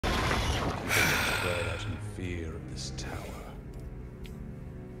bred out in fear of this tower.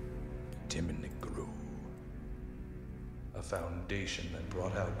 Timidly grew. A foundation that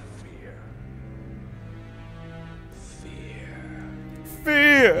brought out fear.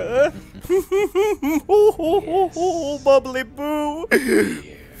 Fear! Yes. Bubbly boo!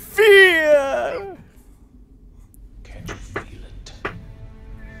 Fear. Fear! Can't you feel it?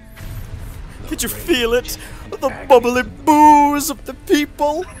 Could you feel it? The bubbly boos of the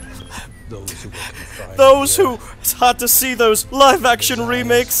people? Those who had to see those live-action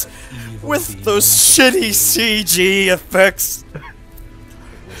remakes with those shitty CG effects.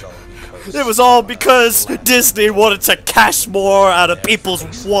 It was all because Disney wanted to cash more out of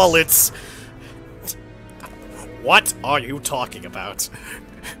people's wallets. What are you talking about?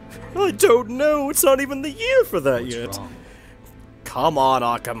 I don't know. It's not even the year for that yet. Come on,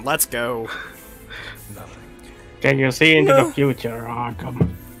 Arkham. Let's go. Can you see into the future,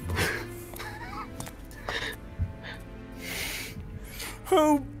 Arkham?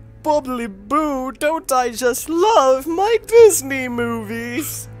 Oh, bubbly boo, don't I just love my Disney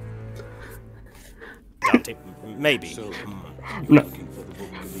movies? Maybe. No.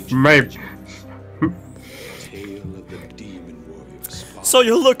 Maybe. So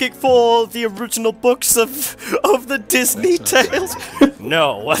you're looking for the original books of the Disney tales?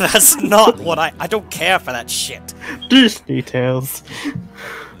 No, that's not what I don't care for that shit. Disney tales.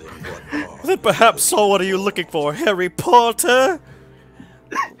 Then perhaps, so what are you looking for, Harry Potter?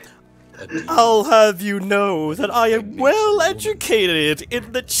 I'll have you know that I am well educated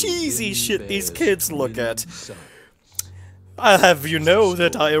in the cheesy shit these kids look at. I'll have you know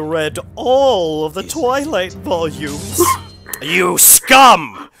that I read all of the Twilight volumes. You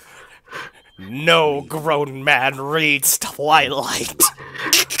scum! No grown man reads Twilight.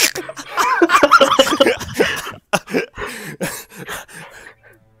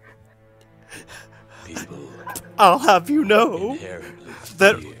 I'll have you know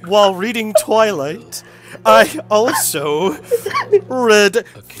that while reading Twilight, I also read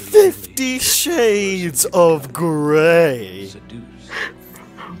 50 Shades of Grey.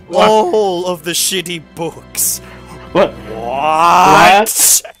 All of the shitty books. What?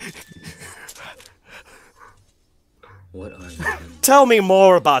 What? What are you? Tell me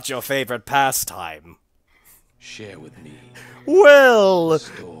more about your favorite pastime. Share with me. Well,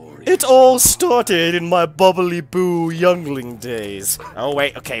 it all started in my bubbly boo youngling days. Oh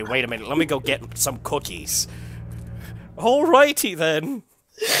wait, okay, wait a minute. Let me go get some cookies. Alrighty then.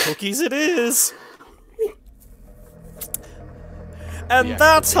 Cookies it is. And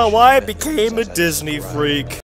that's how I became a Disney freak.